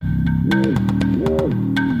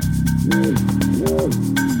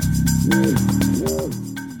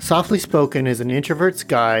Softly Spoken is an introvert's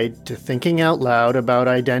guide to thinking out loud about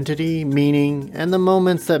identity, meaning, and the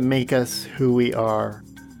moments that make us who we are.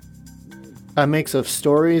 A mix of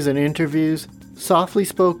stories and interviews, Softly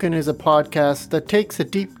Spoken is a podcast that takes a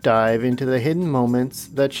deep dive into the hidden moments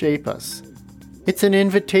that shape us. It's an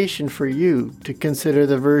invitation for you to consider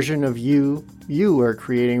the version of you are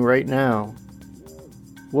creating right now.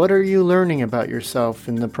 What are you learning about yourself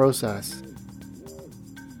in the process?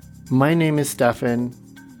 My name is Stefan,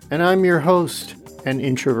 and I'm your host and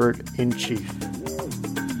introvert-in-chief.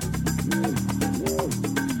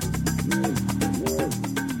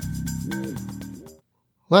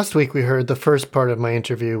 Last week we heard the first part of my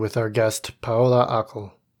interview with our guest, Paola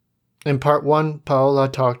Akel. In part one, Paola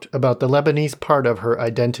talked about the Lebanese part of her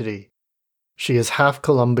identity. She is half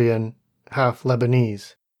Colombian, half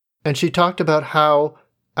Lebanese. And she talked about how,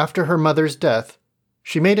 after her mother's death,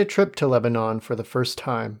 she made a trip to Lebanon for the first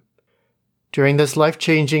time. During this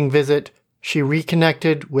life-changing visit, she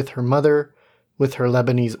reconnected with her mother, with her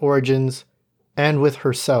Lebanese origins, and with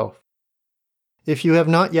herself. If you have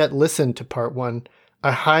not yet listened to part one,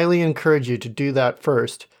 I highly encourage you to do that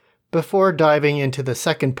first, before diving into the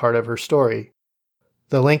second part of her story.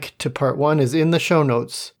 The link to part one is in the show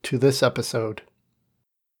notes to this episode.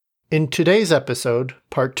 In today's episode,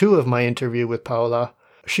 part two of my interview with Paola,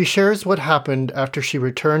 she shares what happened after she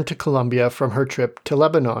returned to Colombia from her trip to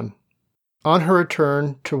Lebanon. On her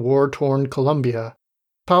return to war-torn Colombia,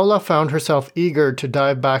 Paola found herself eager to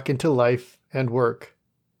dive back into life and work.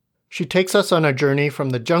 She takes us on a journey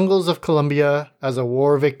from the jungles of Colombia as a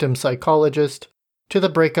war victim psychologist, to the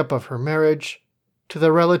breakup of her marriage, to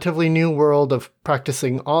the relatively new world of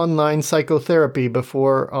practicing online psychotherapy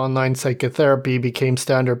before online psychotherapy became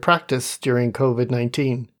standard practice during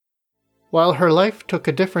COVID-19. While her life took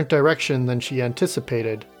a different direction than she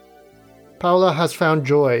anticipated, Paola has found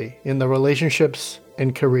joy in the relationships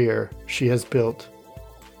and career she has built.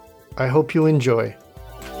 I hope you enjoy.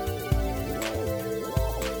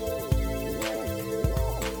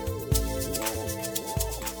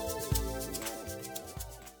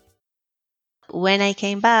 When I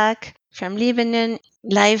came back from Lebanon,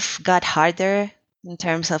 life got harder in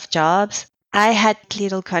terms of jobs. I had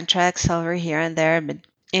little contracts over here and there, but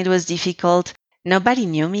it was difficult. Nobody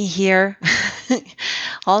knew me here.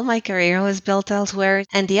 All my career was built elsewhere.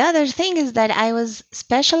 And the other thing is that I was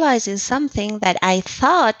specialized in something that I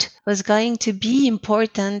thought was going to be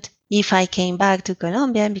important if I came back to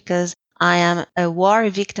Colombia, because I am a war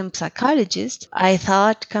victim psychologist. I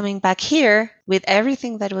thought coming back here with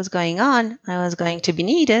everything that was going on, I was going to be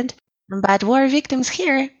needed. But war victims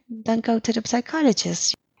here don't go to the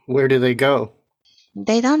psychologist. Where do they go?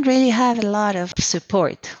 They don't really have a lot of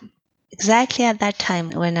support. Exactly at that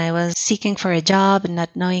time when I was seeking for a job and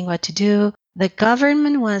not knowing what to do, the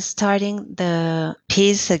government was starting the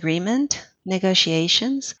peace agreement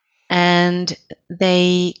negotiations, and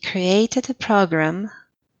they created a program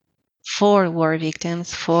for war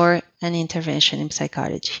victims for an intervention in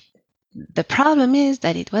psychology. The problem is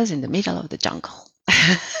that it was in the middle of the jungle.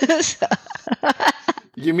 So,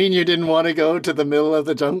 you mean you didn't want to go to the middle of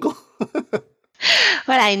the jungle?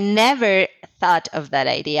 well, I never thought of that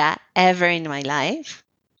idea ever in my life,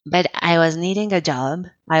 but I was needing a job.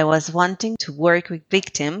 I was wanting to work with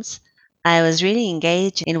victims. I was really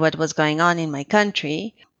engaged in what was going on in my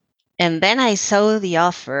country. And then I saw the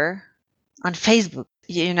offer on Facebook.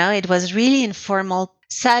 You know, it was really informal.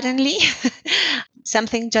 Suddenly,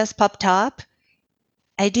 something just popped up.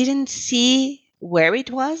 I didn't see where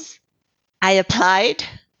it was. I applied.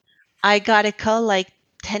 I got a call like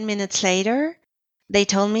 10 minutes later. They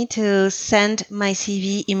told me to send my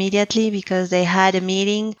CV immediately because they had a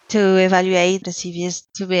meeting to evaluate the CVs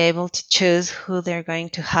to be able to choose who they're going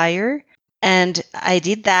to hire. And I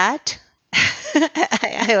did that.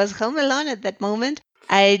 I was home alone at that moment.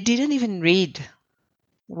 I didn't even read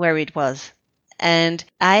where it was. And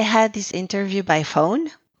I had this interview by phone.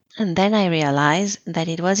 And then I realized that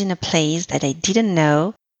it was in a place that I didn't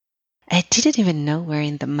know. I didn't even know where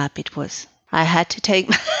in the map it was. I had to take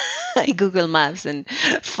my Google Maps and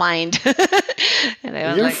find. And I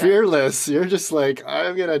was You're like, fearless. You're just like,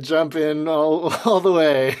 I'm going to jump in all the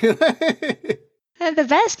way. And the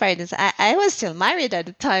best part is I was still married at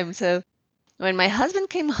the time. So when my husband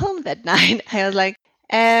came home that night, I was like,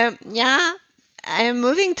 yeah, I am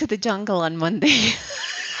moving to the jungle on Monday.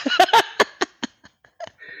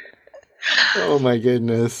 Oh my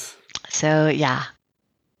goodness. So yeah.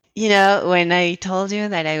 You know, when I told you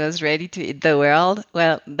that I was ready to eat the world,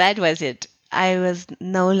 well, that was it. I was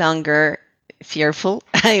no longer fearful.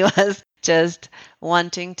 I was just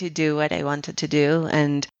wanting to do what I wanted to do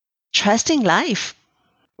and trusting life.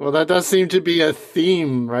 Well, that does seem to be a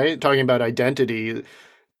theme, right? Talking about identity.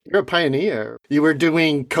 You're a pioneer. You were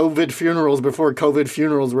doing COVID funerals before COVID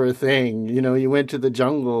funerals were a thing. You went to the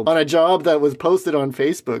jungle on a job that was posted on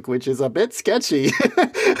Facebook, which is a bit sketchy.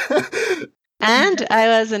 And I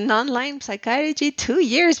was in online psychiatry 2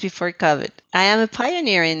 years before COVID. I am a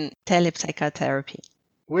pioneer in telepsychotherapy.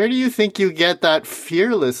 Where do you think you get that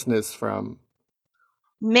fearlessness from?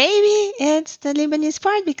 Maybe it's the Lebanese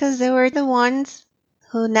part because they were the ones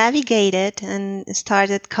who navigated and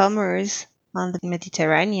started commerce on the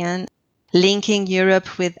Mediterranean, linking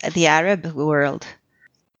Europe with the Arab world.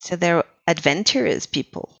 So they're adventurous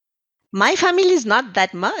people. My family is not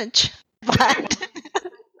that much, but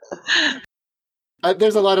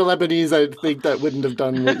there's a lot of Lebanese, I think, that wouldn't have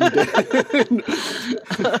done what you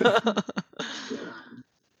did.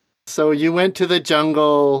 So you went to the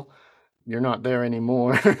jungle. You're not there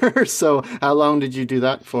anymore. So how long did you do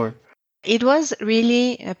that for? It was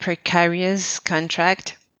really a precarious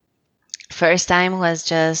contract. First time was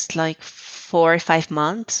just like 4 or 5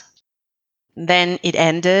 months. Then it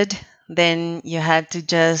ended. Then you had to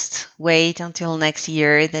just wait until next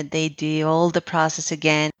year that they do all the process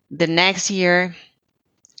again. The next year,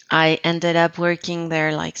 I ended up working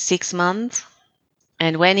there like 6 months.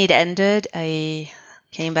 And when it ended, I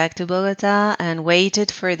came back to Bogota and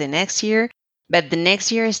waited for the next year. But the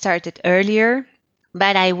next year started earlier,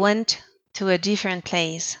 but I went to a different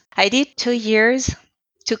place. I did 2 years,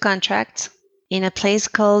 2 contracts in a place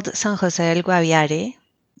called San Jose del Guaviare,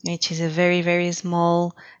 which is a very, very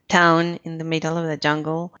small town in the middle of the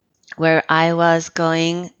jungle, where I was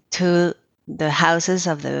going to the houses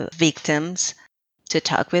of the victims to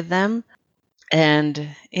talk with them. And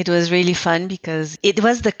it was really fun because it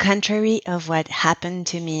was the contrary of what happened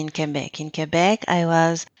to me in Quebec. In Quebec, I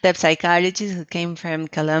was the psychologist who came from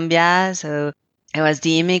Colombia, so I was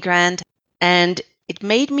the immigrant. And it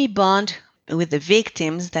made me bond with the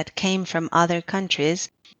victims that came from other countries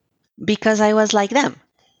because I was like them.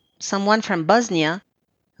 Someone from Bosnia,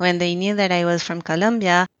 when they knew that I was from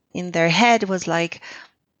Colombia, in their head was like,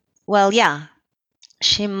 well, yeah,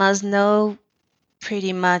 she must know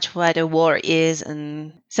pretty much what a war is.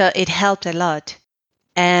 And so it helped a lot.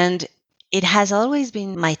 And it has always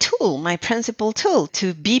been my tool, my principal tool,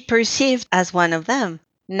 to be perceived as one of them.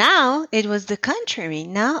 Now it was the contrary.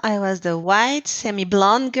 Now I was the white,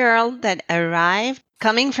 semi-blonde girl that arrived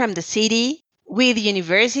coming from the city with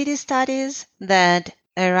university studies that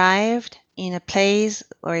arrived in a place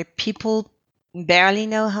where people barely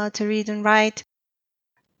know how to read and write.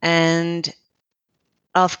 And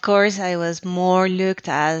of course, I was more looked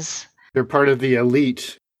as... You're part of the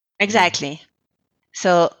elite. Exactly.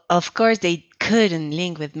 So, of course, they couldn't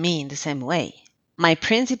link with me in the same way. My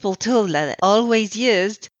principal tool that I always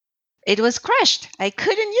used, it was crushed. I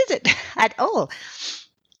couldn't use it at all.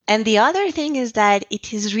 And the other thing is that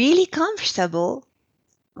it is really comfortable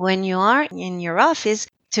when you are in your office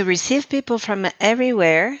to receive people from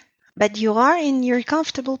everywhere, but you are in your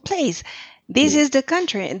comfortable place. This is the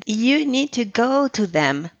country. You need to go to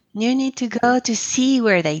them. You need to go to see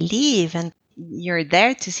where they live. And you're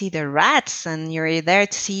there to see the rats and you're there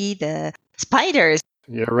to see the spiders.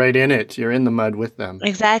 You're right in it. You're in the mud with them.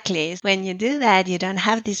 Exactly. When you do that, you don't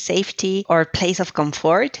have this safety or place of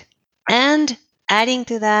comfort. And adding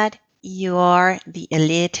to that, you are the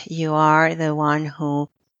elite. You are the one who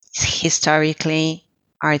historically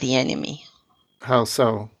are the enemy. How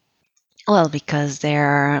so? Well, because there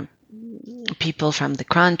are people from the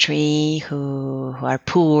country who are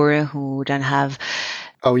poor, who don't have...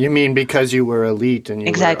 Oh, you mean because you were elite and you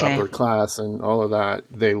Exactly. were upper class and all of that,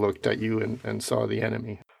 they looked at you and saw the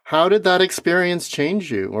enemy. How did that experience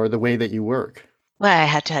change you or the way that you work? Well, I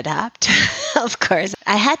had to adapt, of course.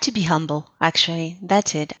 I had to be humble, actually.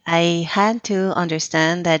 That's it. I had to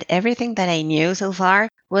understand that everything that I knew so far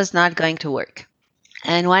was not going to work.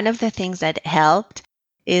 And one of the things that helped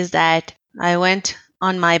is that I went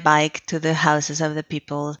on my bike to the houses of the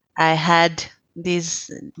people. I had this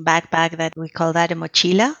backpack that we call that a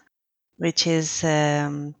mochila, which is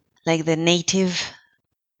like the native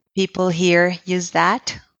people here use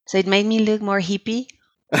that. So it made me look more hippie.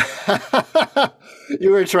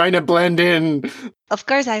 You were trying to blend in. Of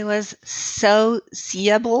course, I was so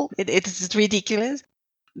seeable. It's ridiculous.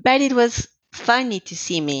 But it was funny to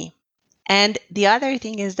see me. And the other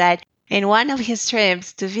thing is that in one of his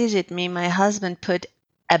trips to visit me, my husband put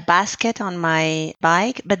a basket on my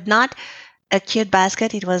bike, but not a cute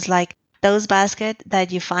basket. It was like those baskets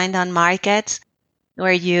that you find on markets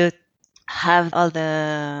where you have all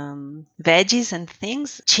the veggies and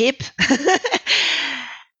things cheap.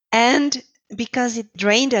 And because it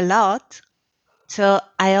drained a lot, so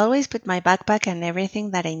I always put my backpack and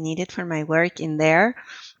everything that I needed for my work in there,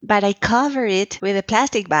 but I cover it with a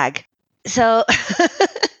plastic bag. So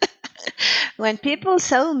when people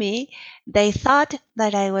saw me, they thought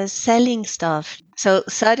that I was selling stuff. So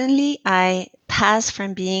suddenly I passed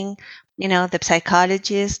from being, the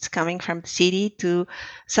psychologist coming from the city to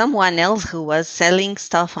someone else who was selling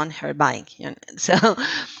stuff on her bike. So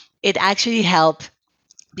it actually helped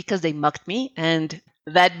because they mocked me, and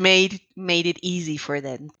that made it easy for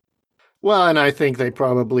them. Well, and I think they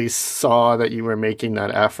probably saw that you were making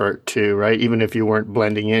that effort too, right? Even if you weren't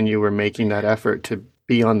blending in, you were making that effort to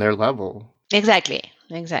be on their level. Exactly.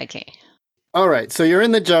 All right, so you're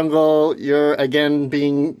in the jungle. You're again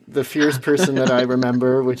being the fierce person that I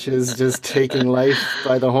remember, which is just taking life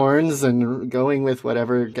by the horns and going with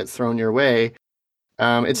whatever gets thrown your way.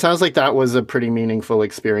 It sounds like that was a pretty meaningful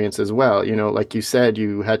experience as well. Like you said,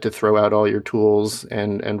 you had to throw out all your tools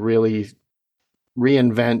and really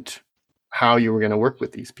reinvent how you were going to work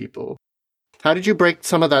with these people. How did you break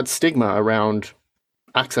some of that stigma around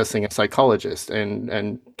accessing a psychologist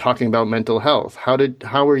and talking about mental health?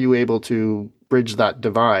 How were you able to bridge that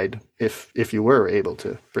divide if you were able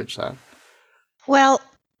to bridge that? Well,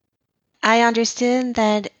 I understood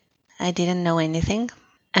that I didn't know anything,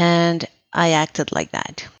 and I acted like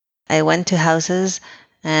that. I went to houses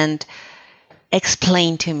and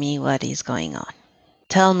explained to me what is going on.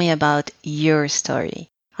 Tell me about your story.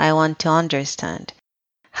 I want to understand.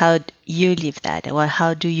 How you live that? Or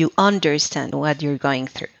how do you understand what you're going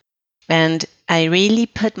through? And I really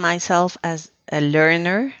put myself as a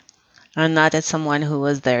learner and not as someone who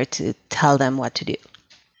was there to tell them what to do.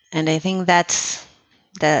 And I think that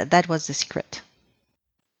was the secret.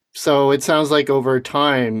 So it sounds like over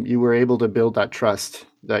time you were able to build that trust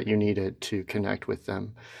that you needed to connect with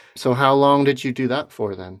them. So how long did you do that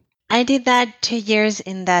for then? I did that 2 years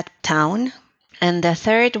in that town. And the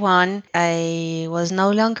third one, I was no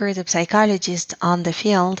longer the psychologist on the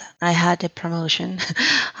field. I had a promotion.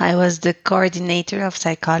 I was the coordinator of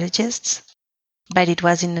psychologists, but it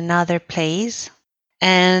was in another place.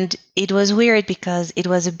 And it was weird because it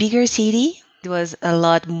was a bigger city. It was a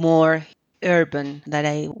lot more urban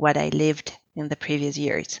than what I lived in the previous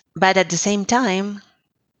years. But at the same time,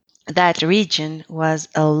 that region was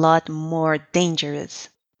a lot more dangerous.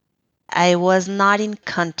 I was not in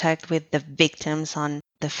contact with the victims on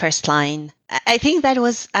the first line. I think that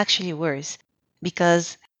was actually worse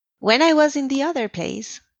because when I was in the other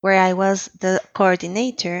place where I was the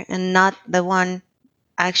coordinator and not the one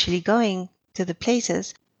actually going to the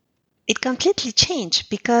places, it completely changed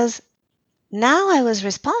because now I was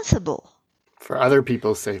responsible for other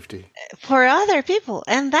people's safety. For other people.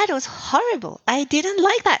 And that was horrible. I didn't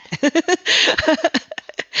like that.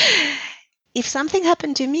 If something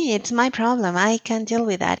happened to me, it's my problem. I can deal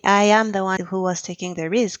with that. I am the one who was taking the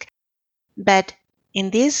risk. But in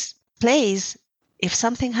this place, if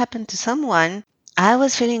something happened to someone, I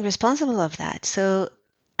was feeling responsible of that. So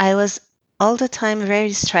I was all the time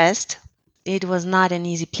very stressed. It was not an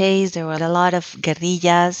easy place. There were a lot of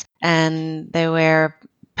guerrillas and there were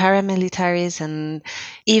paramilitaries. And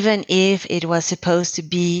even if it was supposed to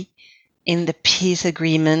be in the peace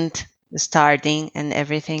agreement, starting and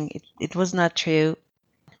everything, it was not true.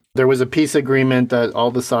 There was a peace agreement that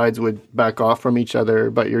all the sides would back off from each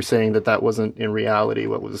other, but you're saying that wasn't in reality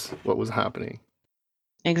what was happening.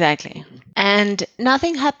 Exactly. And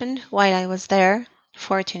nothing happened while I was there,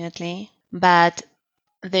 fortunately. But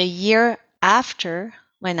the year after,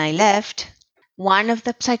 when I left, one of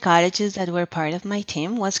the psychologists that were part of my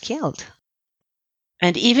team was killed.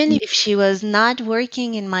 And even if she was not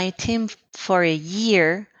working in my team for a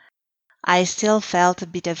year, I still felt a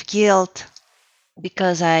bit of guilt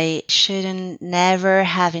because I shouldn't never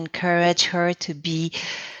have encouraged her to be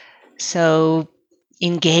so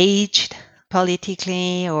engaged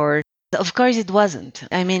politically, or of course it wasn't.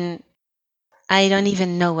 I mean, I don't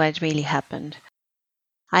even know what really happened.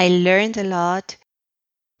 I learned a lot.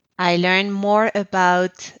 I learned more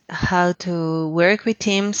about how to work with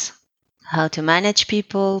teams, how to manage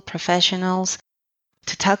people, professionals,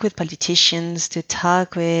 to talk with politicians, to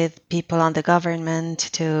talk with people on the government,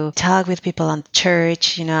 to talk with people on the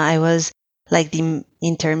church. I was like the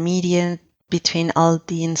intermediate between all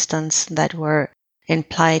the instances that were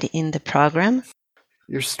implied in the program.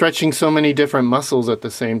 You're stretching so many different muscles at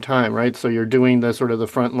the same time, right? So you're doing the sort of the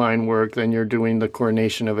frontline work, then you're doing the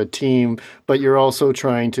coordination of a team, but you're also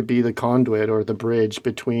trying to be the conduit or the bridge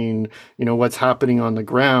between, what's happening on the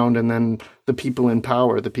ground and then the people in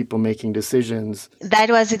power, the people making decisions. That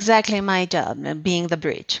was exactly my job, being the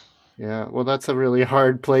bridge. Yeah, well, that's a really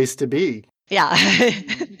hard place to be. Yeah.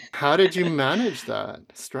 How did you manage that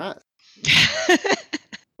stress?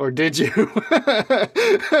 Or did you?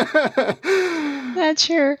 Not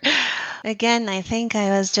sure. Again, I think I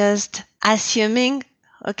was just assuming,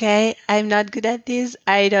 okay, I'm not good at this.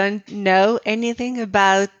 I don't know anything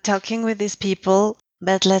about talking with these people,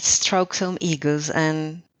 but let's stroke some egos.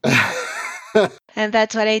 And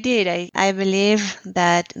that's what I did. I believe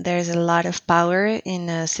that there's a lot of power in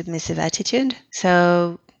a submissive attitude.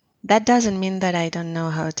 So that doesn't mean that I don't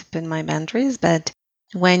know how to put my boundaries, but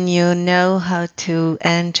when you know how to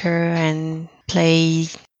enter and play,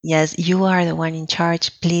 yes, you are the one in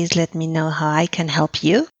charge, please let me know how I can help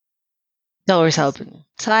you, doors open.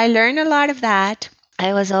 So I learned a lot of that.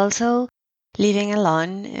 I was also living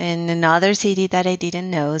alone in another city that I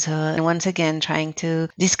didn't know. So once again, trying to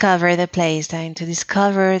discover the place, trying to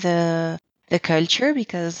discover the culture,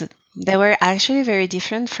 because they were actually very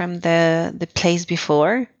different from the place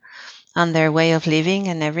before on their way of living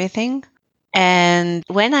and everything. And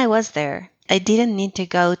when I was there, I didn't need to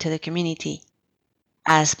go to the community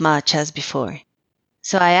as much as before.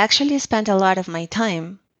 So I actually spent a lot of my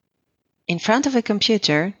time in front of a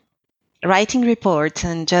computer writing reports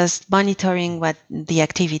and just monitoring what the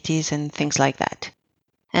activities and things like that.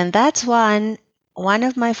 And that's when one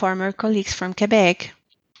of my former colleagues from Quebec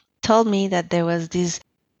told me that there was this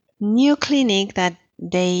new clinic that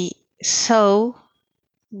they saw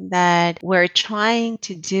that were trying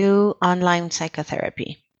to do online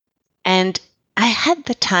psychotherapy. And I had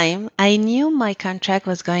the time, I knew my contract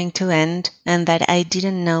was going to end and that I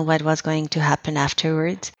didn't know what was going to happen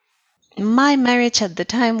afterwards. My marriage at the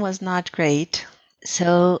time was not great,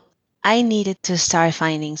 so I needed to start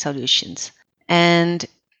finding solutions. And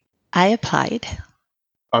I applied.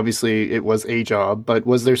 Obviously, it was a job, but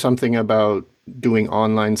was there something about doing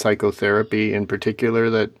online psychotherapy in particular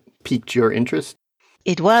that piqued your interest?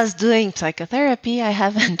 It was doing psychotherapy. I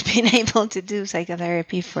haven't been able to do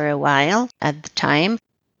psychotherapy for a while at the time.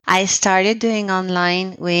 I started doing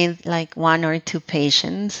online with like 1 or 2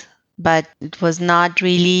 patients, but it was not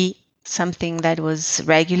really something that was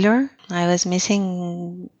regular. I was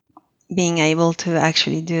missing being able to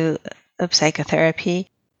actually do a psychotherapy,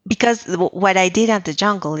 because what I did at the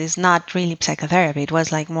Jungle is not really psychotherapy. It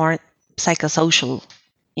was like more psychosocial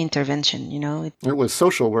intervention, It was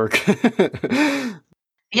social work.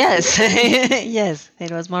 Yes, yes, it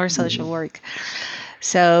was more social work.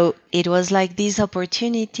 So it was like this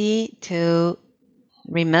opportunity to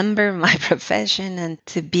remember my profession and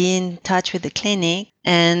to be in touch with the clinic.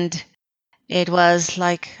 And it was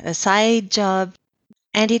like a side job.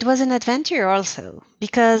 And it was an adventure also,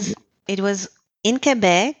 because it was in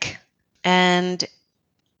Quebec and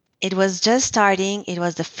it was just starting. It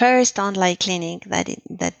was the first online clinic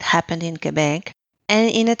that happened in Quebec. And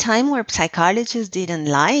in a time where psychologists didn't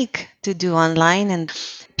like to do online and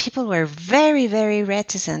people were very, very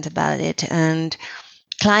reticent about it, and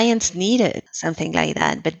clients needed something like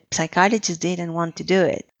that, but psychologists didn't want to do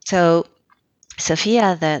it. So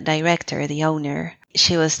Sophia, the director, the owner,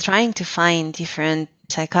 she was trying to find different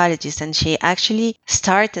psychologists, and she actually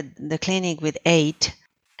started the clinic with 8.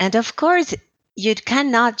 And of course, you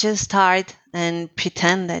cannot just start and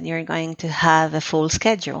pretend that you're going to have a full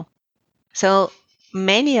schedule. So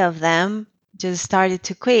many of them just started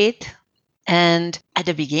to quit. And at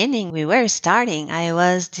the beginning, we were starting. I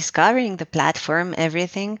was discovering the platform,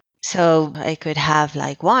 everything. So I could have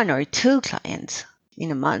like 1 or 2 clients in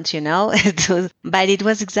a month, but it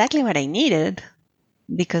was exactly what I needed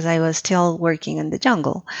because I was still working in the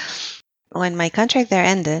Jungle. When my contract there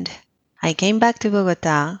ended, I came back to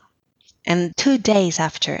Bogota, and 2 days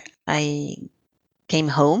after I came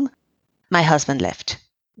home, my husband left.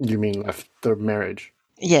 You mean left the marriage?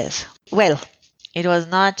 Yes. Well, it was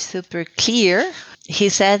not super clear. He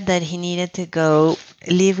said that he needed to go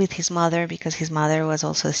live with his mother because his mother was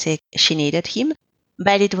also sick. She needed him,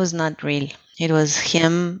 but it was not real. It was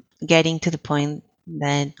him getting to the point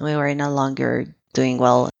that we were no longer doing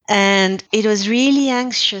well. And it was really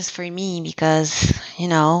anxious for me because,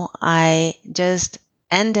 I just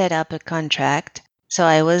ended up a contract. So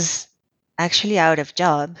I was actually out of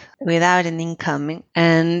job without an income.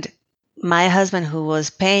 And my husband, who was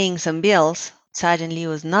paying some bills, suddenly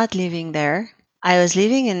was not living there. I was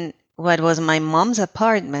living in what was my mom's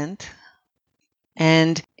apartment,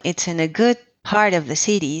 and it's in a good part of the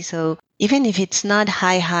city. So even if it's not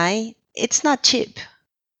high, it's not cheap.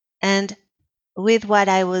 And with what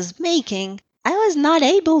I was making, I was not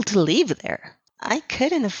able to live there. I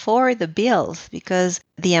couldn't afford the bills because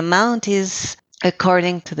the amount is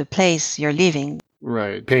according to the place you're living.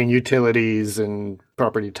 Right. Paying utilities and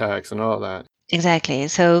property tax and all that. Exactly.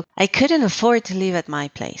 So I couldn't afford to live at my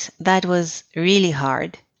place. That was really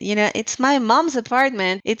hard. It's my mom's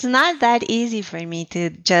apartment. It's not that easy for me to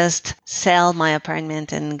just sell my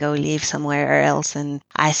apartment and go live somewhere else and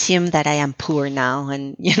assume that I am poor now.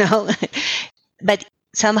 And, but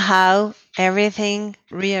somehow everything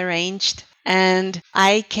rearranged. And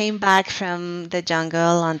I came back from the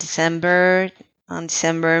jungle on December. On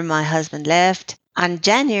December, my husband left. On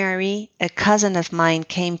January, a cousin of mine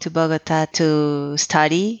came to Bogota to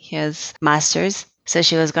study his master's. So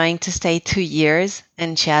she was going to stay 2 years,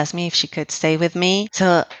 and she asked me if she could stay with me.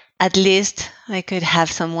 So at least I could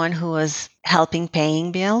have someone who was helping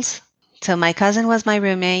paying bills. So my cousin was my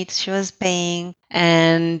roommate. She was paying.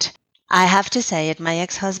 And I have to say it, my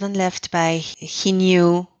ex-husband left by, he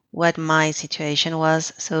knew what my situation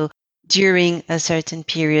was. So during a certain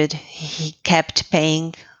period, he kept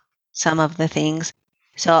paying some of the things.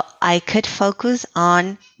 So I could focus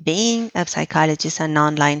on being a psychologist, an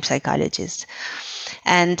online psychologist.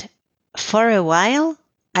 And for a while,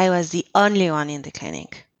 I was the only one in the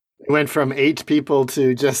clinic. You went from 8 people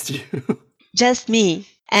to just you. Just me.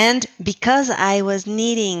 And because I was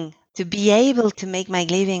needing to be able to make my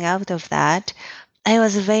living out of that, I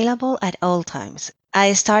was available at all times.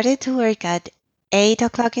 I started to work at 8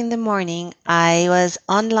 o'clock in the morning. I was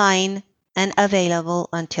online and available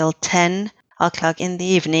until 10 o'clock in the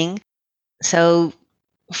evening. So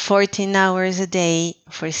 14 hours a day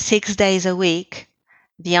for 6 days a week.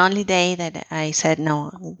 The only day that I said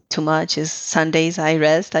no, too much is Sundays. I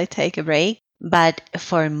rest, I take a break. But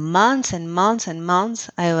for months and months and months,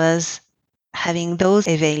 I was having those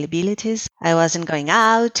availabilities. I wasn't going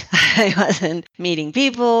out. I wasn't meeting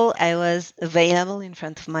people. I was available in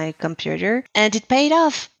front of my computer, and it paid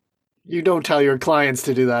off. You don't tell your clients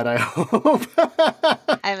to do that, I hope.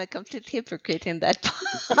 I'm a complete hypocrite in that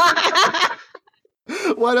part.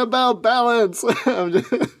 What about balance?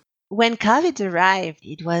 When COVID arrived,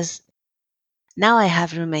 it was, now I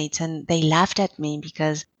have roommates and they laughed at me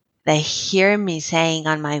because they hear me saying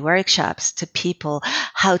on my workshops to people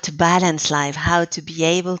how to balance life, how to be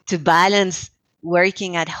able to balance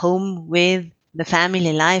working at home with the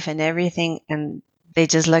family life and everything. And they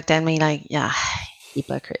just looked at me like, yeah,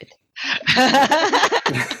 hypocrite.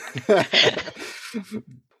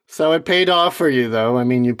 So it paid off for you, though. I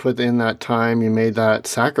mean, you put in that time, you made that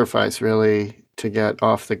sacrifice really to get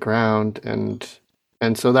off the ground.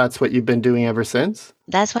 And so that's what you've been doing ever since?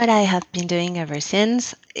 That's what I have been doing ever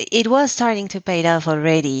since. It was starting to pay off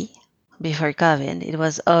already before COVID. It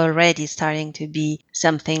was already starting to be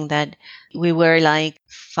something that we were like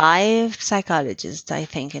 5 psychologists, I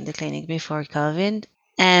think, in the clinic before COVID.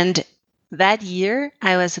 And that year,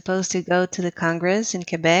 I was supposed to go to the Congress in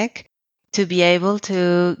Quebec to be able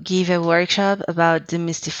to give a workshop about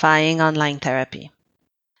demystifying online therapy,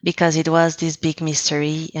 because it was this big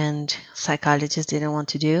mystery and psychologists didn't want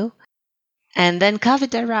to do. And then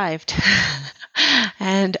COVID arrived.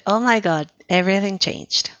 And oh my God, everything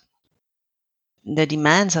changed. The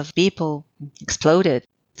demands of people exploded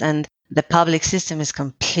and the public system is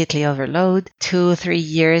completely overloaded. 2-3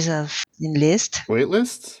 years of enlist. Wait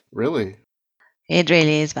lists? Really? It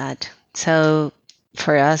really is bad. So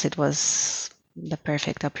for us, it was the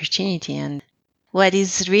perfect opportunity. And what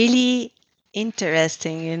is really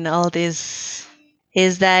interesting in all this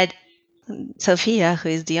is that Sophia, who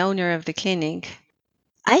is the owner of the clinic,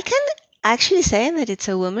 I can actually say that it's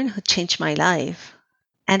a woman who changed my life.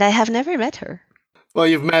 And I have never met her. Well,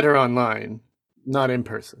 you've met her online, not in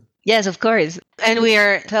person. Yes, of course. And we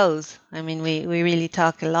are close. I mean, we really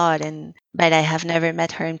talk a lot, but I have never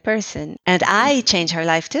met her in person. And I changed her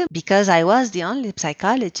life too, because I was the only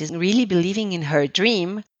psychologist really believing in her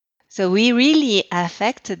dream. So we really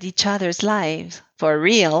affected each other's lives for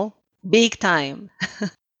real, big time.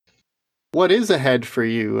 What is ahead for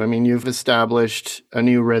you? I mean, you've established a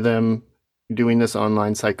new rhythm doing this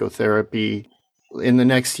online psychotherapy. In the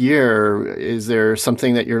next year, is there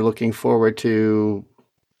something that you're looking forward to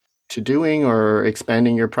doing or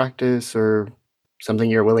expanding your practice, or something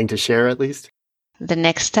you're willing to share at least? The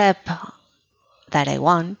next step that I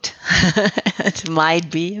want, it might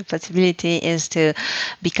be a possibility, is to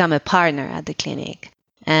become a partner at the clinic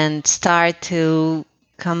and start to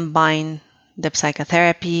combine the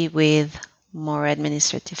psychotherapy with more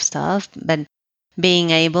administrative stuff, but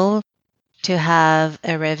being able to have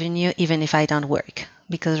a revenue even if I don't work.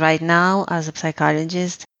 Because right now, as a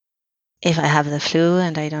psychologist, if I have the flu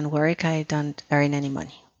and I don't work, I don't earn any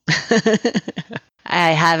money.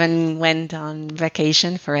 I haven't went on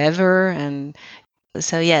vacation forever. And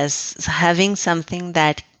so, yes, having something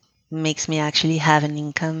that makes me actually have an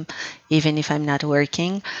income, even if I'm not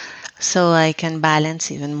working, so I can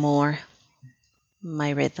balance even more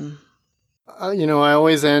my rhythm. I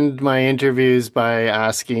always end my interviews by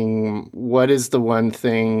asking, what is the one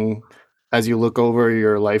thing, as you look over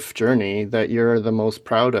your life journey, that you're the most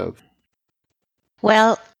proud of?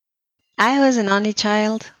 Well, I was an only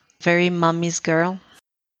child, very mommy's girl.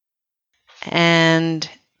 And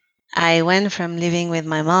I went from living with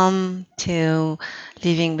my mom to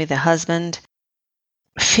living with a husband,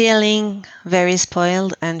 feeling very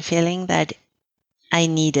spoiled and feeling that I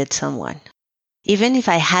needed someone. Even if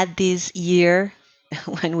I had this year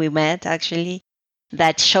when we met, actually,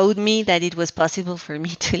 that showed me that it was possible for me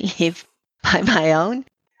to live by my own.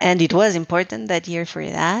 And it was important that year for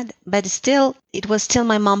that. But still, it was still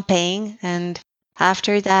my mom paying. And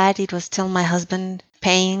after that, it was still my husband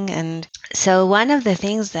paying. And so one of the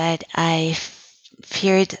things that I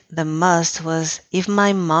feared the most was if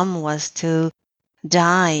my mom was to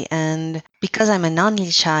die. And because I'm an only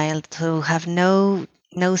child, to have no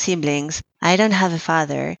siblings, I don't have a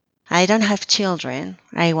father. I don't have children.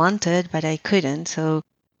 I wanted, but I couldn't. So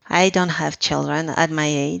I don't have children at my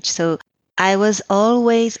age. So I was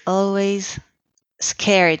always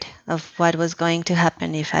scared of what was going to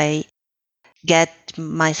happen if I get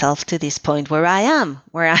myself to this point where I'm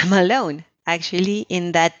alone. Actually,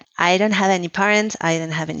 in that I don't have any parents, I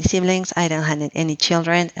don't have any siblings, I don't have any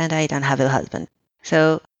children, and I don't have a husband.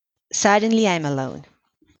 So suddenly I'm alone.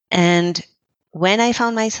 And when I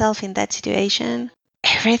found myself in that situation,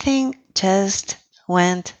 everything just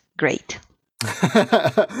went great.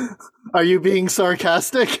 Are you being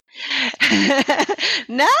sarcastic?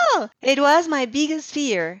 No, it was my biggest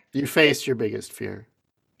fear. You faced your biggest fear.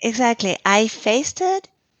 Exactly. I faced it,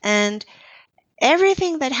 and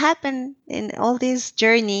everything that happened in all this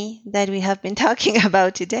journey that we have been talking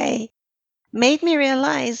about today made me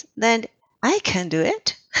realize that I can do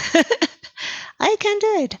it. I can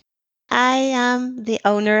do it. I am the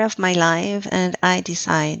owner of my life, and I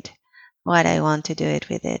decide what I want to do it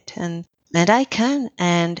with it. And I can,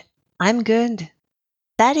 and I'm good.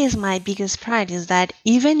 That is my biggest pride, is that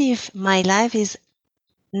even if my life is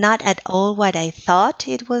not at all what I thought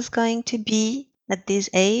it was going to be at this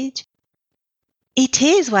age, it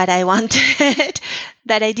is what I wanted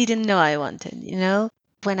that I didn't know I wanted,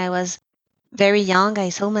 When I was very young, I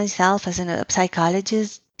saw myself as a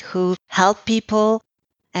psychologist who helped people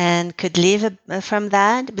and could live from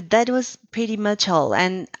that, but that was pretty much all.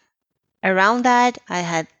 And around that, I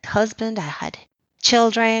had husband, I had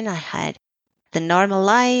children, I had the normal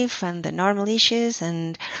life and the normal issues,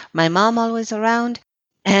 and my mom always around.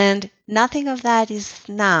 And nothing of that is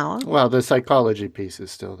now. Well, the psychology piece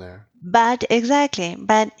is still there. But exactly.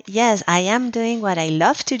 But yes, I am doing what I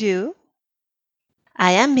love to do.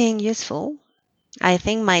 I am being useful. I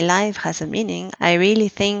think my life has a meaning. I really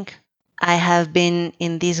think I have been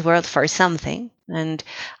in this world for something, and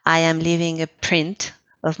I am leaving a print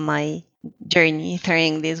of my journey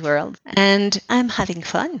through this world, and I'm having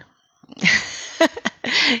fun.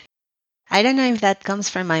 I don't know if that comes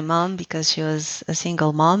from my mom because she was a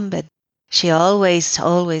single mom, but she always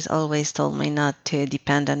told me not to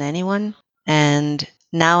depend on anyone. And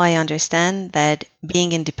now I understand that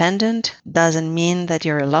being independent doesn't mean that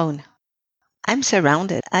you're alone. I'm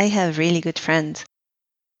surrounded. I have really good friends.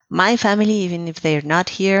 My family, even if they're not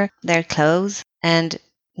here, they're close, and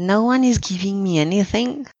no one is giving me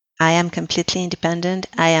anything. I am completely independent.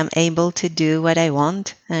 I am able to do what I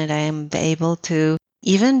want, and I am able to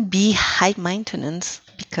even be high maintenance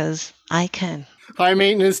because I can. High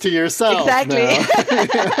maintenance to yourself. Exactly.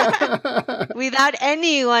 Without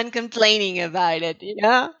anyone complaining about it,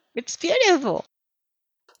 It's beautiful.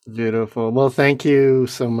 Beautiful. Well, thank you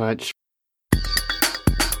so much.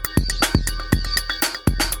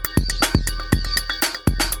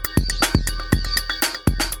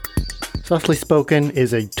 Softly Spoken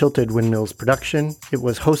is a Tilted Windmills production. It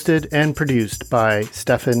was hosted and produced by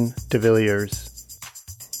Stefan de Villiers.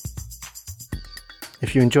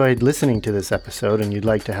 If you enjoyed listening to this episode and you'd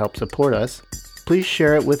like to help support us, please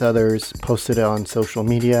share it with others, post it on social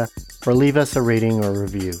media, or leave us a rating or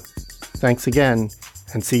review. Thanks again,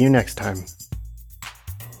 and see you next time.